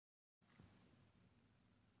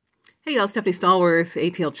Hey y'all, Stephanie Stallworth,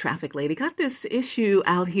 ATL traffic lady. Got this issue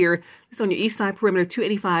out here. This is on your east side perimeter,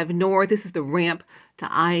 285 north. This is the ramp to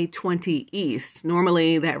I-20 east.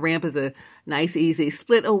 Normally that ramp is a nice, easy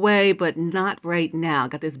split away, but not right now.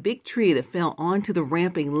 Got this big tree that fell onto the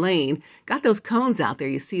ramping lane. Got those cones out there.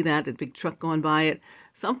 You see that, the big truck going by it.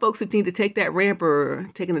 Some folks who need to take that ramp are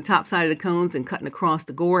taking the top side of the cones and cutting across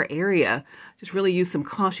the gore area. Just really use some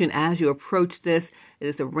caution as you approach this. It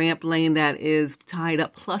is the ramp lane that is tied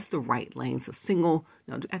up, plus the right lane. So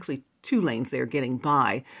actually two lanes there getting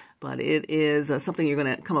by. But it is something you're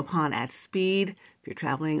going to come upon at speed if you're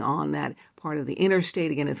traveling on that part of the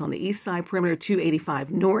interstate. Again, it's on the east side perimeter,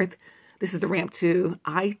 285 north. This is the ramp to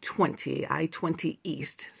I-20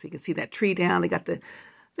 east. So you can see that tree down. They got the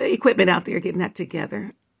equipment out there getting that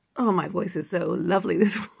together. Oh, my voice is so lovely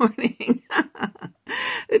this morning.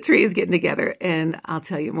 The tree is getting together, and I'll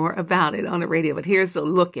tell you more about it on the radio. But here's a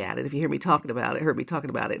look at it. If you heard me talking about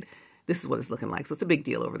it, this is what it's looking like. So it's a big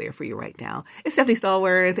deal over there for you right now. It's Stephanie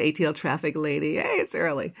Stallworth, ATL traffic lady. Hey, it's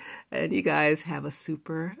early. And you guys have a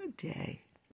super day.